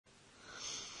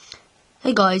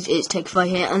Hey guys, it's Tekify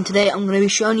here, and today I'm going to be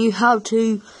showing you how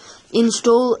to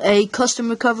install a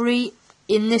custom recovery,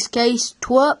 in this case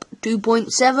TWRP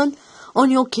 2.7,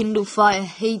 on your Kindle Fire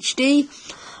HD.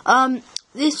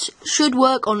 This should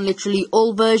work on literally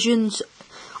all versions.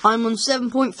 I'm on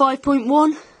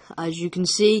 7.5.1, as you can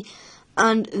see,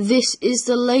 and this is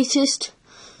the latest.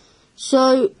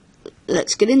 So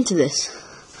let's get into this.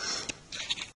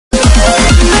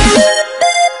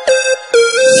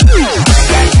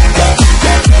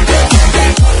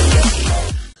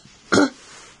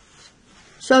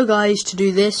 So guys, to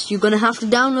do this, you're going to have to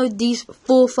download these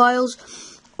 4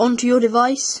 files onto your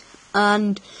device,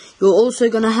 and you're also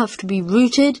going to have to be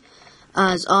rooted,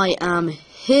 as I am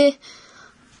here.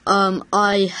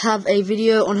 I have a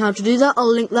video on how to do that.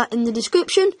 I'll link that in the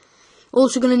description.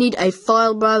 Also going to need a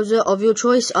file browser of your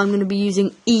choice. I'm going to be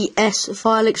using ES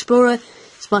File Explorer.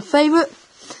 It's my favourite.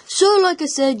 So like I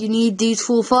said, you need these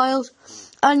 4 files,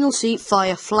 and you'll see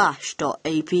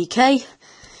FireFlash.apk.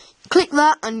 Click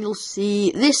that and you'll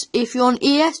see this. If you're on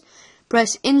ES,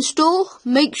 press install.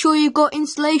 Make sure you've got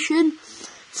installation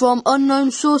from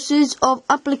unknown sources of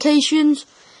applications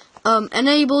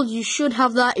enabled. You should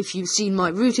have that if you've seen my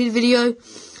rooted video.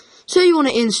 So you want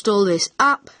to install this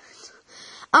app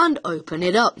and open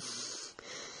it up.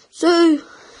 So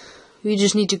we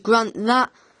just need to grant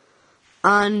that,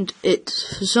 and it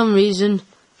for some reason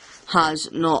has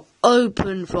not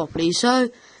opened properly. So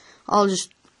I'll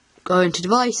just go into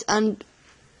device and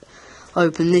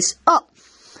open this up.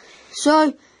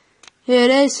 So here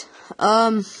it is.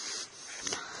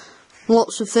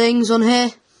 Lots of things on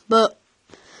here, but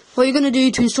what you're going to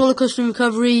do to install a custom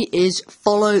recovery is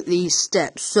follow these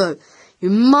steps. So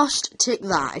you must tick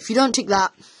that. If you don't tick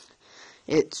that,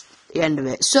 it's the end of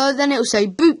it. So then it will say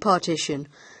boot partition,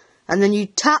 and then you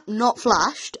tap not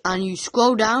flashed and you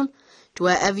scroll down to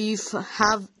wherever you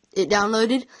have it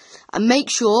downloaded, and make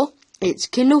sure it's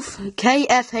Kindle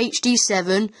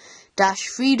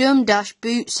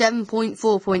KFHD7-freedom-boot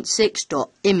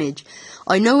 7.4.6.image.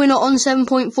 I know we're not on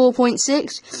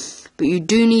 7.4.6, but you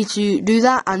do need to do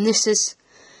that, and this is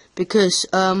because,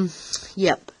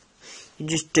 yep, you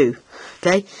just do.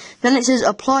 Okay, then it says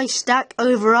apply stack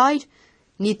override.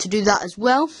 You need to do that as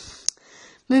well.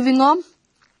 Moving on,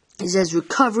 it says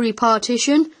recovery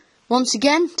partition. Once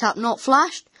again, tap not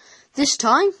flashed. This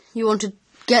time, you want to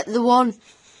get the one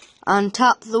and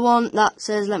tap the one that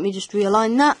says, let me just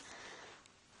realign that,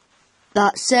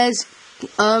 that says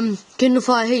Kindle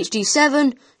Fire HD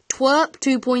 7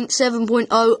 TWRP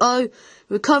 2.7.00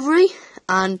 recovery,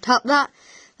 and tap that,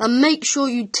 and make sure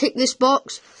you tick this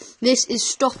box. This is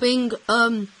stopping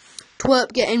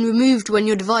TWRP getting removed when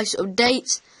your device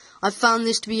updates. I found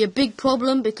this to be a big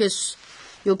problem because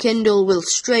your Kindle will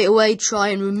straight away try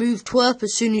and remove TWRP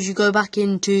as soon as you go back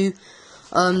into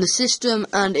the system,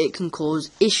 and it can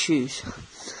cause issues.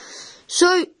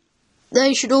 So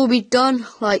they should all be done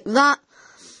like that,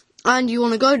 and you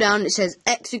want to go down. It says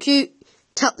execute,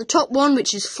 tap the top one,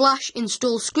 which is flash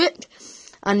install script,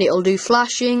 and it'll do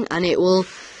flashing, and it will,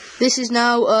 this is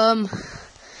now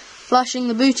flashing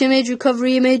the boot image,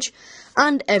 recovery image,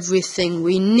 and everything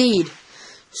we need.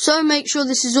 So make sure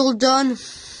this is all done,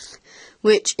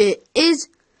 which it is.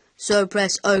 So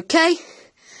press OK,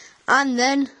 and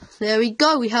then there we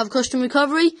go, we have custom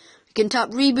recovery. We can tap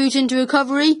reboot into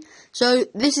recovery. So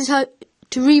this is how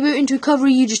to reboot into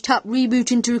recovery. You just tap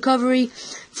reboot into recovery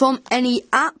from any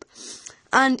app.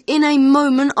 And in a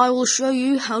moment I will show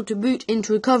you how to boot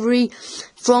into recovery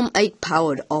from a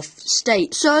powered off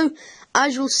state. So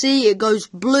as you'll see, it goes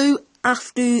blue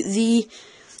after the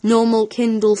normal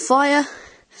Kindle Fire.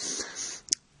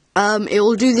 It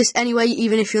will do this anyway,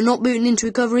 even if you're not booting into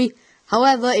recovery.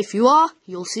 However, if you are,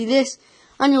 you'll see this,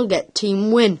 and you'll get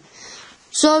team win.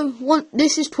 So,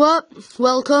 this is TWRP.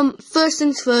 Welcome. First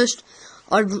things first,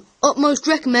 I'd utmost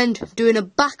recommend doing a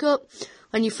backup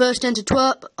when you first enter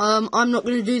TWRP. I'm not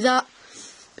going to do that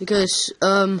because,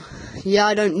 yeah,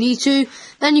 I don't need to.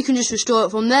 Then you can just restore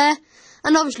it from there,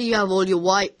 and obviously you have all your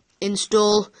wipe,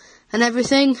 install, and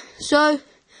everything. So,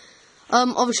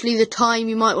 obviously the time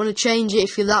you might want to change it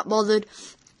if you're that bothered,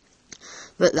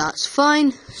 but that's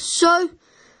fine. So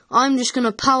I'm just going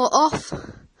to power off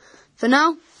for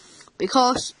now,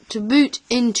 because to boot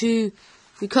into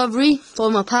recovery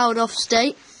from a powered off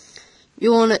state,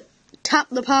 you want to tap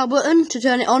the power button to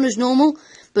turn it on as normal,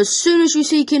 but as soon as you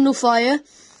see Kindle Fire,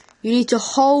 you need to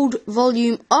hold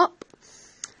volume up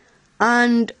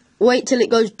and wait till it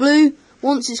goes blue.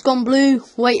 Once it's gone blue,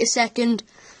 wait a second,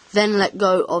 then let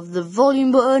go of the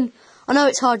volume button. I know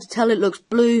it's hard to tell, it looks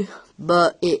blue,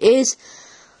 but it is.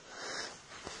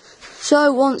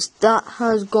 So once that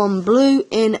has gone blue,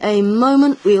 in a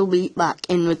moment we'll be back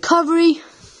in recovery.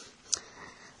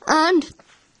 And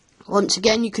once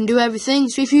again, you can do everything.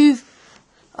 So if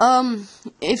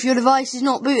your device is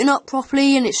not booting up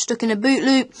properly and it's stuck in a boot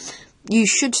loop, you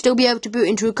should still be able to boot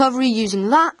into recovery using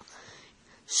that.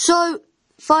 So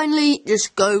finally,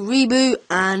 just go reboot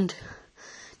and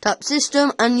tap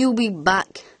system and you'll be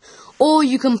back. Or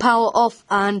you can power off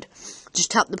and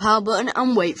just tap the power button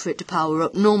and wait for it to power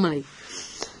up normally.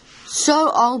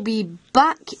 So I'll be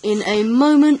back in a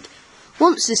moment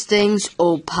once this thing's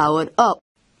all powered up.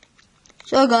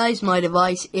 So guys, my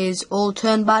device is all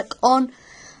turned back on,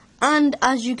 and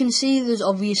as you can see, there's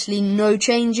obviously no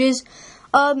changes.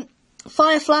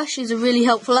 FireFlash is a really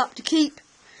helpful app to keep,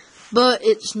 but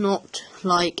it's not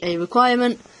like a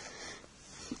requirement.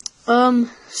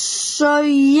 So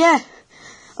yeah,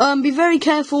 be very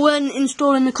careful when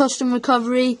installing the custom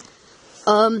recovery.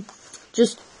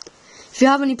 Just if you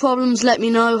have any problems, let me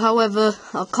know. However,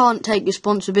 I can't take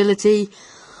responsibility.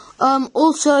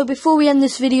 Also, before we end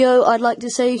this video, I'd like to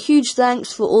say a huge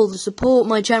thanks for all the support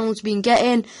my channel's been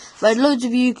getting. I've had loads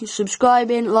of you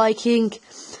subscribing, liking,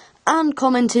 and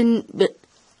commenting, but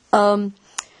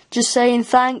just saying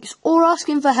thanks or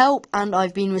asking for help, and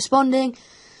I've been responding.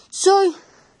 So,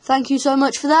 thank you so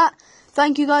much for that.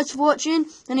 Thank you guys for watching,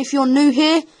 and if you're new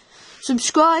here,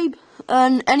 subscribe,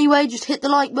 and anyway, just hit the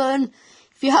like button.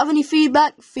 If you have any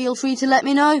feedback, feel free to let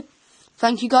me know.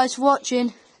 Thank you guys for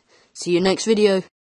watching. See you next video.